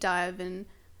deep dive and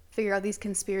figure out these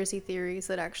conspiracy theories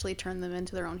that actually turn them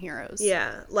into their own heroes.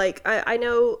 Yeah, like I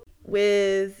know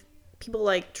with people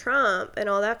like Trump and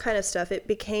all that kind of stuff, it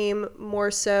became more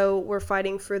so we're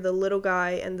fighting for the little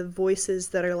guy and the voices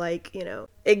that are, like, you know,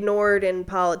 ignored in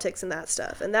politics and that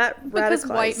stuff. And that because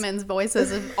white men's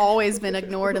voices have always been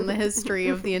ignored in the history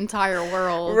of the entire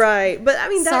world. Right. But I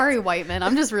mean, sorry, white men.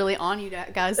 I'm just really on you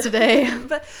guys today.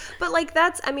 but like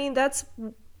that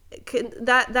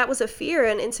was a fear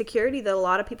and insecurity that a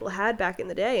lot of people had back in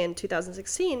the day in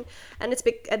 2016, and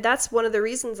that's one of the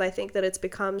reasons I think that it's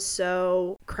become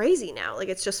so crazy now. Like,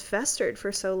 it's just festered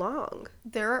for so long.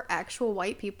 There are actual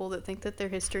white people that think that their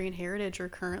history and heritage are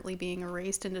currently being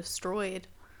erased and destroyed,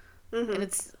 and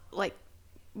it's like,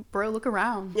 bro, look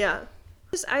around. Yeah,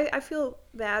 I feel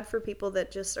bad for people that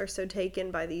just are so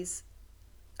taken by these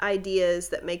ideas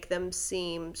that make them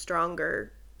seem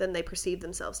stronger than they perceive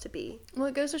themselves to be. Well,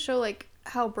 it goes to show, like,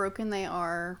 how broken they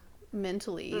are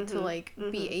mentally to, like,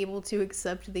 be able to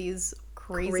accept these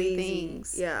crazy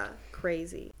things. Yeah,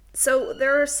 crazy. So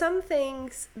there are some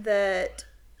things that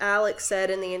Alex said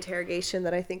in the interrogation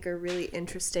that I think are really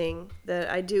interesting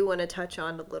that I do want to touch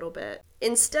on a little bit.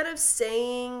 Instead of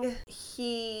saying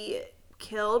he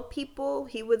killed people,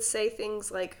 he would say things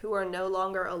like who are no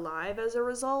longer alive as a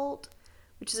result,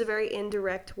 which is a very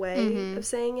indirect way of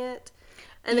saying it.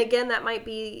 And again, that might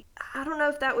be, I don't know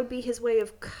if that would be his way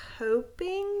of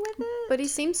coping with it. But he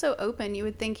seems so open. You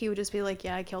would think he would just be like,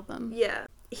 yeah, I killed them. Yeah.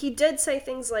 He did say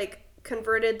things like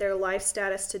converted their life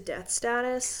status to death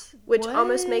status, which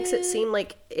almost makes it seem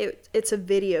like it's a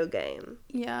video game.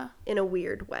 Yeah. In a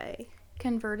weird way.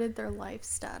 Converted their life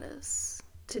status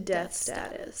to death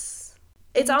status.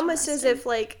 It's almost as if,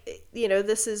 like, you know,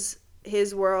 this is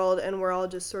his world and we're all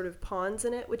just sort of pawns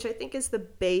in it, which I think is the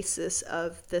basis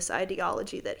of this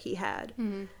ideology that he had.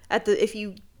 If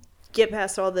you get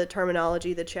past all the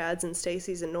terminology, the Chads and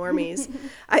Stacys and normies,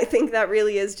 I think that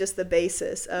really is just the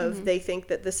basis of they think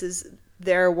that this is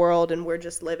their world and we're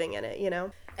just living in it, you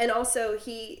know? And also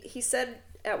he said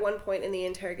at one point in the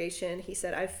interrogation, he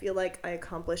said, I feel like I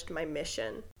accomplished my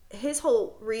mission. His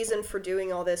whole reason for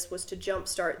doing all this was to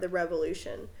jumpstart the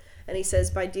revolution. And he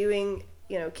says by doing,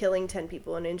 you know, killing 10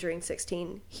 people and injuring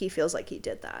 16, he feels like he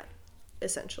did that,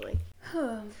 essentially.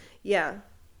 Yeah,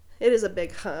 it is a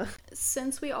big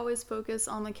Since we always focus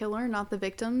on the killer, not the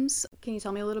victims, can you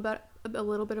tell me a little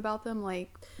bit about them, like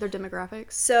their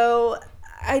demographics? So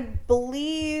I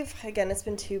believe, again, it's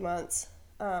been 2 months.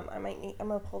 I'm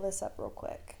gonna pull this up real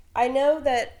quick. I know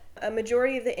that a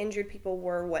majority of the injured people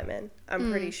were women.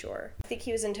 I'm pretty sure. I think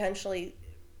he was intentionally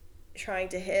trying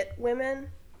to hit women,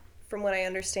 from what I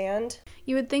understand.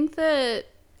 You would think that,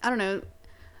 I don't know,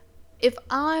 if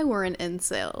I were an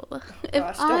incel,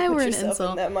 Gosh, don't put yourself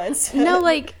in that mindset. No,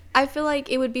 like, I feel like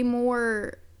it would make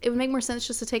more sense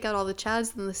just to take out all the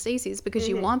Chads than the Stacys, because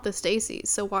you want the Stacys.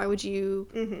 So why would you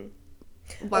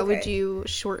would you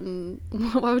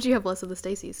why would you have less of the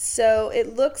Stacys? So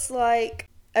it looks like,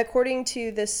 according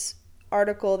to this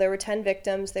article, there were 10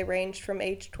 victims. They ranged from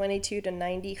age 22 to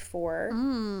 94.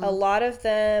 A lot of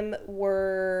them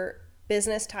were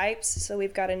business types. So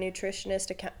we've got a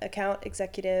nutritionist, account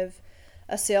executive,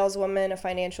 a saleswoman, a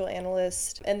financial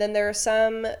analyst. And then there are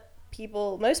some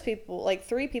people, most people, like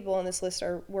 3 people on this list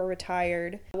were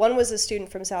retired. One was a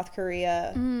student from South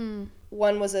Korea.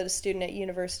 One was a student at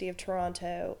University of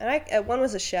Toronto. And one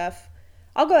was a chef.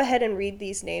 I'll go ahead and read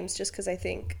these names just because I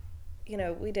think,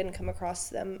 we didn't come across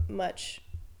them much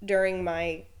during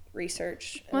my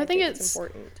research. Well, I think it's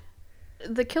important.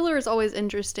 The killer is always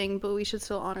interesting, but we should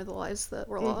still honor the lives that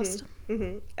were lost.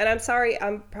 And I'm sorry,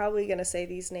 I'm probably going to say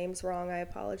these names wrong. I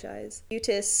apologize.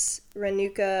 Yutis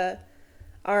Renuka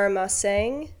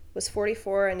Aramasang was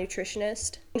 44, a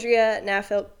nutritionist. Andrea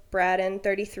Nafelt Braden,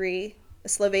 33, a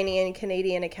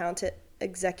Slovenian-Canadian account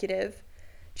executive.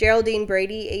 Geraldine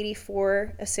Brady,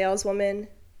 84, a saleswoman.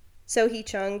 Sohee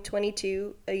Chung,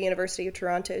 22, a University of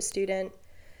Toronto student.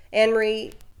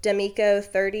 Anne-Marie D'Amico,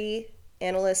 30,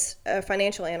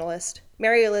 financial analyst.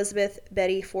 Mary Elizabeth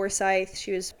Betty Forsyth,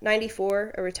 she was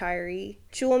 94, a retiree.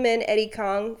 Chulman Eddie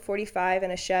Kong, 45,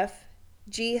 and a chef.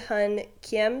 Ji Hun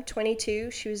Kim,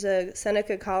 22, she was a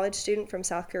Seneca College student from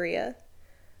South Korea.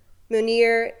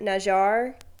 Munir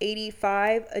Najjar,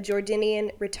 85, a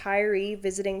Jordanian retiree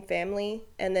visiting family.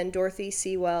 And then Dorothy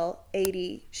Sewell,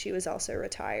 80, she was also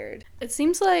retired. It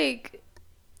seems like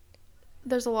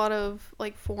there's a lot of,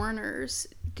 like, foreigners.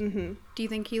 Do you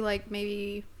think he, like,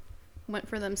 maybe went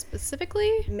for them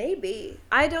specifically? Maybe.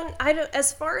 I don't,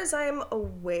 as far as I'm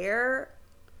aware,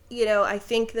 I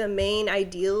think the main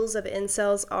ideals of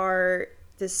incels are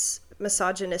this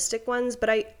misogynistic ones, but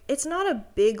it's not a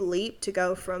big leap to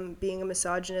go from being a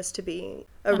misogynist to being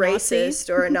a racist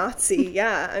or a Nazi.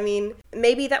 Yeah, I mean,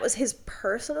 maybe that was his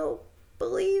personal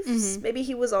beliefs. Maybe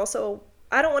he was also,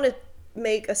 I don't want to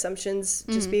make assumptions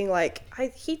just being like,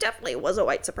 he definitely was a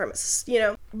white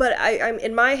supremacist, but I'm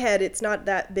in my head, it's not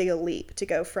that big a leap to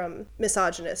go from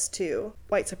misogynist to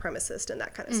white supremacist and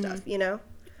that kind of stuff,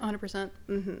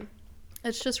 100%.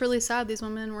 It's just really sad these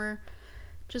women were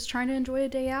just trying to enjoy a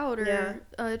day out or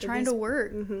trying to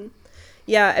work.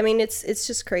 Yeah, I mean, it's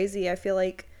just crazy. I feel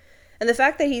like, and the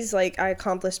fact that he's like, I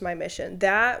accomplished my mission,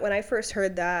 that when I first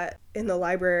heard that in the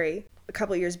library a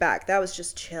couple years back, that was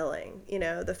just chilling.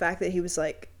 The fact that he was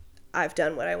like, I've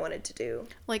done what I wanted to do.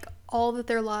 Like, all that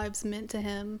their lives meant to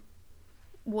him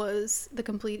was the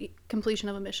completion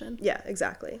of a mission. Yeah,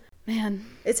 exactly. Man,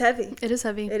 it's heavy. It is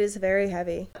heavy. It is very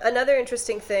heavy. Another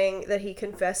interesting thing that he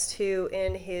confessed to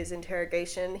in his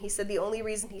interrogation, he said the only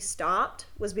reason he stopped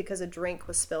was because a drink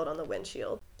was spilled on the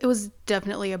windshield. It was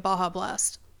definitely a Baja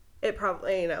Blast. It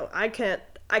probably, I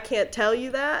can't tell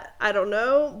you that. I don't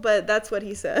know, but that's what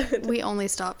he said. We only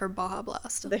stopped for Baja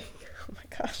Blast. Oh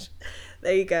my gosh.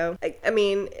 There you go. I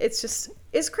mean, it's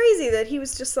crazy that he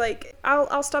was just like,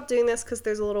 I'll stop doing this because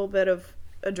there's a little bit of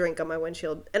a drink on my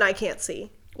windshield and I can't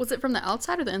see. Was it from the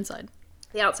outside or the inside?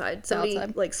 The outside. Somebody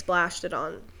like splashed it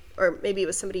on, or maybe it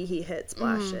was somebody he hit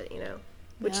splashed it,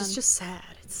 which is just sad.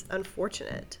 It's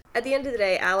unfortunate. At the end of the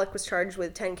day, Alec was charged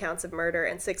with 10 counts of murder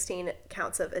and 16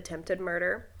 counts of attempted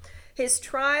murder. His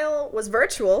trial was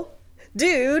virtual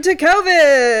due to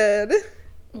COVID.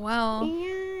 Wow.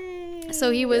 Yay.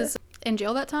 So he was in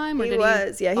jail that time? Or he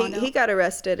was. He got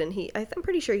arrested, and I'm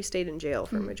pretty sure he stayed in jail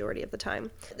for a majority of the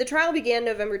time. The trial began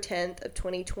November 10th of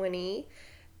 2020.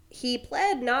 He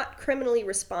pled not criminally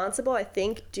responsible, I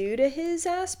think, due to his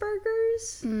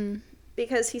Asperger's,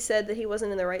 because he said that he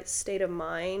wasn't in the right state of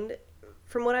mind,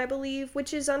 from what I believe,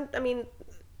 which is,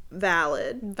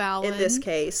 valid in this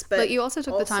case. But you also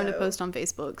took the time to post on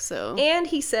Facebook, so. And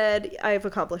he said, I've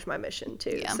accomplished my mission,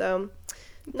 too. Yeah. So.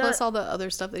 Plus all the other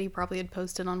stuff that he probably had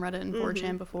posted on Reddit and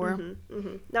 4chan before.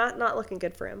 Not looking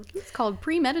good for him. It's called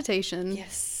premeditation.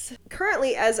 Yes.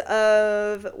 Currently, as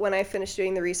of when I finished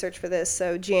doing the research for this,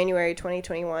 so January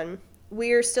 2021,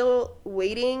 we are still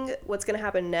waiting what's going to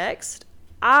happen next.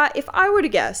 If I were to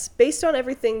guess, based on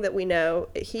everything that we know,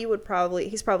 he's probably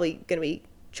going to be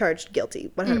charged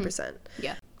guilty, 100%.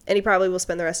 Yeah. And he probably will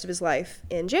spend the rest of his life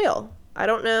in jail. I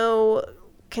don't know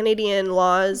Canadian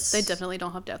laws. They definitely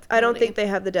don't have death penalty. I don't think they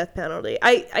have the death penalty.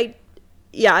 I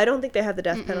don't think they have the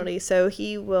death penalty. So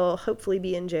he will hopefully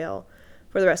be in jail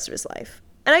for the rest of his life.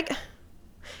 And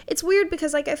it's weird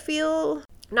because, like, I feel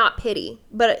not pity,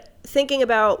 but thinking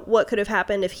about what could have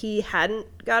happened if he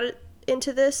hadn't got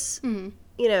into this, you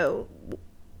know,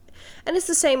 and it's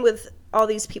the same with all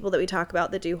these people that we talk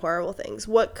about that do horrible things.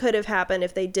 What could have happened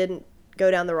if they didn't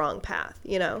go down the wrong path,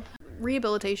 you know?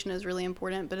 Rehabilitation is really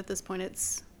important, but at this point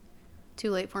it's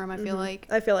too late for him, I feel like.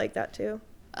 I feel like that too.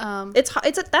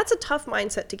 That's a tough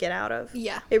mindset to get out of.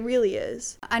 Yeah. It really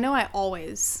is. I know I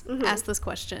always ask this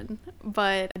question,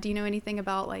 but do you know anything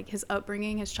about, like, his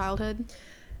upbringing, his childhood?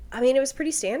 I mean, it was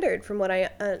pretty standard from what I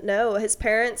know. His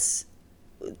parents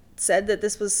said that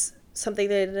this was something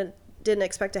they didn't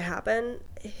expect to happen.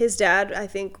 His dad, I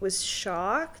think, was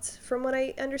shocked from what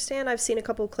I understand. I've seen a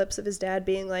couple clips of his dad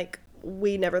being like,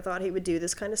 we never thought he would do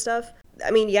this kind of stuff.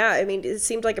 I mean, yeah, it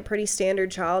seemed like a pretty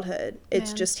standard childhood.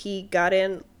 It's just he got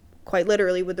in quite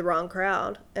literally with the wrong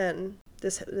crowd, and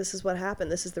this is what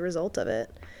happened. This is the result of it.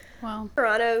 Wow.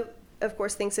 Toronto, of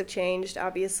course, things have changed.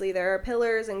 Obviously, there are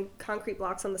pillars and concrete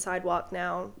blocks on the sidewalk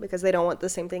now because they don't want the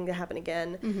same thing to happen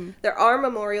again. There are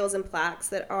memorials and plaques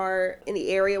that are in the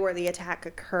area where the attack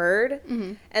occurred.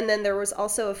 And then there was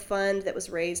also a fund that was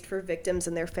raised for victims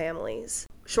and their families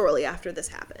shortly after this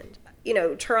happened. You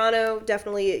know, Toronto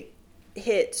definitely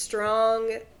hit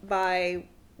strong by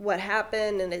what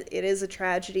happened, and it is a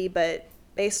tragedy, but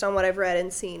based on what I've read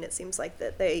and seen, it seems like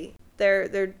that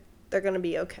they're going to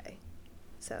be okay.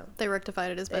 So they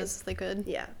rectified it as best as they could.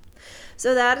 Yeah.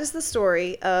 So that is the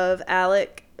story of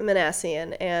Alec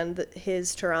Minassian and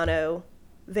his Toronto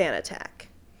van attack.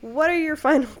 What are your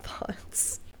final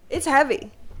thoughts? It's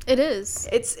heavy. It is.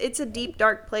 It's a deep,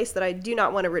 dark place that I do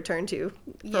not want to return to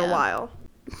for a while.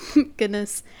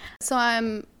 Goodness. So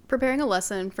I'm preparing a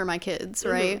lesson for my kids,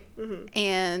 right?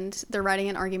 And they're writing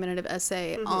an argumentative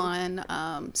essay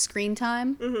on screen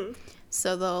time.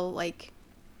 So they'll, like,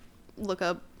 look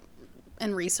up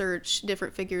and research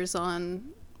different figures on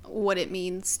what it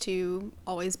means to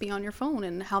always be on your phone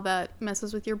and how that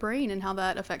messes with your brain and how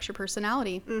that affects your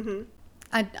personality.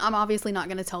 I'm obviously not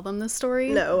going to tell them this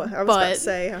story. No, I was about to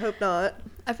say, I hope not.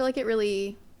 I feel like it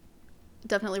really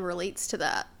definitely relates to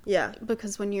that. Yeah.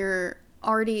 Because when you're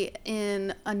already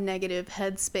in a negative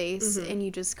headspace and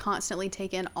you just constantly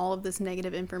take in all of this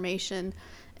negative information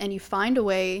and you find a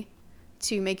way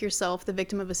to make yourself the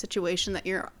victim of a situation that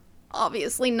you're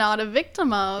obviously not a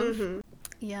victim of.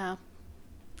 Yeah.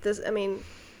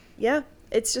 Yeah,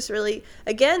 it's just really,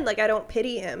 again, like, I don't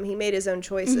pity him. He made his own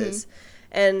choices.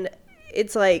 And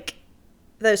it's like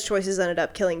those choices ended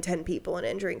up killing 10 people and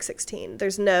injuring 16.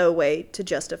 There's no way to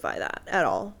justify that at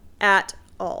all. At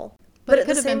all. But at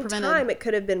the same time, it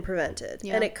could have been prevented.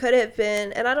 Yeah. And it could have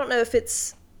been, and I don't know if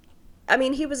it's, I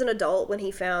mean, he was an adult when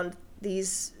he found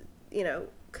these, you know,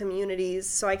 communities,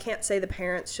 so I can't say the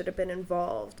parents should have been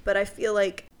involved, but I feel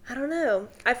like, I don't know,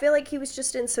 I feel like he was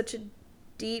just in such a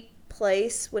deep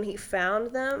place when he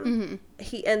found them.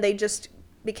 And they just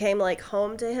became like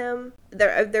home to him.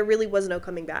 There really was no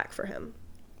coming back for him,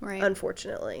 right?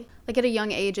 Unfortunately, like at a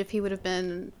young age, if he would have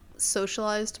been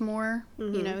socialized more,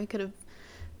 you know, he could have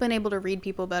been able to read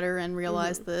people better and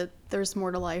realize that there's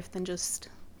more to life than just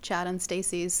Chad and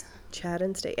Stacy's. Chad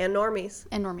and and normies.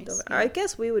 And normies. So, yeah. I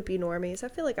guess we would be normies. I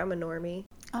feel like I'm a normie.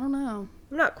 I don't know.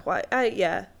 I'm not quite.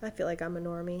 I feel like I'm a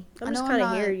normie. I'm just kind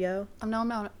of here, yo. I know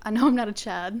I'm not a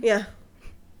Chad. Yeah.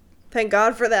 Thank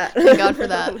God for that. Thank God for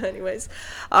that. Anyways.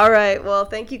 All right. Well,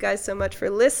 thank you guys so much for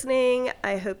listening.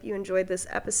 I hope you enjoyed this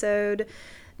episode.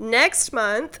 Next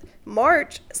month,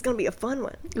 March, is going to be a fun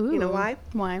one. Ooh, you know why?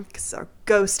 Why? Because it's our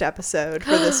ghost episode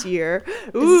for this year.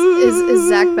 Is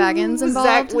Zach Baggins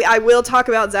involved? I will talk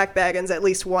about Zach Baggins at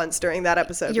least once during that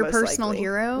episode. Your personal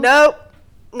hero?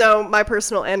 No, my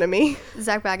personal enemy.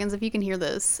 Zach Baggins, if you can hear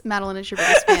this, Madeline is your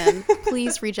biggest fan.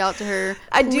 Please reach out to her.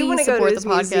 I do want to go to his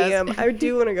museum. I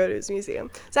do want to go to his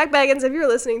museum. Zach Baggins, if you're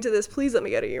listening to this, please let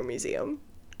me go to your museum.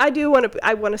 I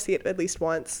want to see it at least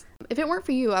once. If it weren't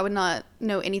for you, I would not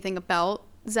know anything about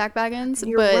Zach Baggins.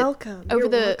 You're welcome. You're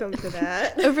welcome for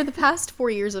that. Over the past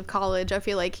 4 years of college, I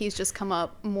feel like he's just come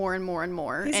up more and more and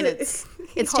more, and it's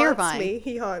terrifying.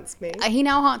 He haunts me. He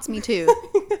now haunts me too.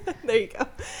 There you go.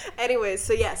 Anyways,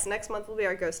 so yes, next month will be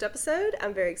our ghost episode.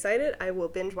 I'm very excited. I will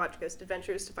binge watch Ghost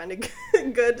Adventures to find a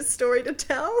good story to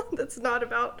tell that's not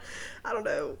about, I don't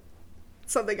know,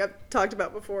 something I've talked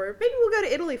about before. Maybe we'll go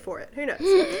to Italy for it. Who knows?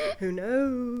 Who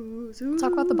knows? Ooh.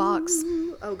 Talk about the box.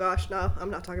 Oh gosh, no, I'm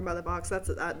not talking about the box. That's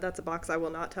a box I will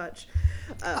not touch.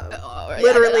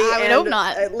 Literally, I would hope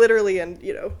not. Literally and,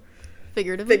 you know,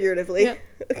 figuratively.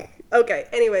 Yeah. Okay.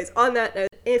 Anyways, on that note,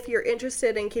 if you're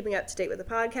interested in keeping up to date with the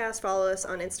podcast, follow us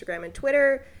on Instagram and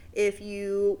Twitter. If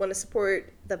you want to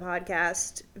support the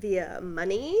podcast via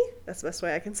money, that's the best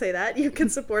way I can say that, you can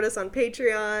support us on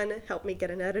Patreon. Help me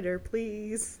get an editor,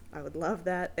 please. I would love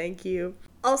that. Thank you.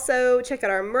 Also, check out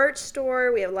our merch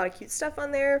store. We have a lot of cute stuff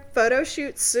on there. Photo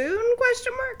shoot soon?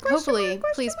 Question mark? Hopefully.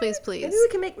 Please. Maybe we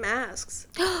can make masks.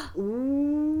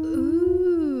 Ooh.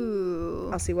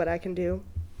 I'll see what I can do.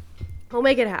 We'll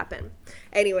make it happen.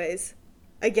 Anyways,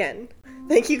 again,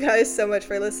 thank you guys so much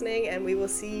for listening, and we will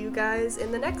see you guys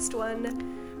in the next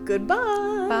one.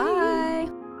 Goodbye.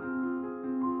 Bye.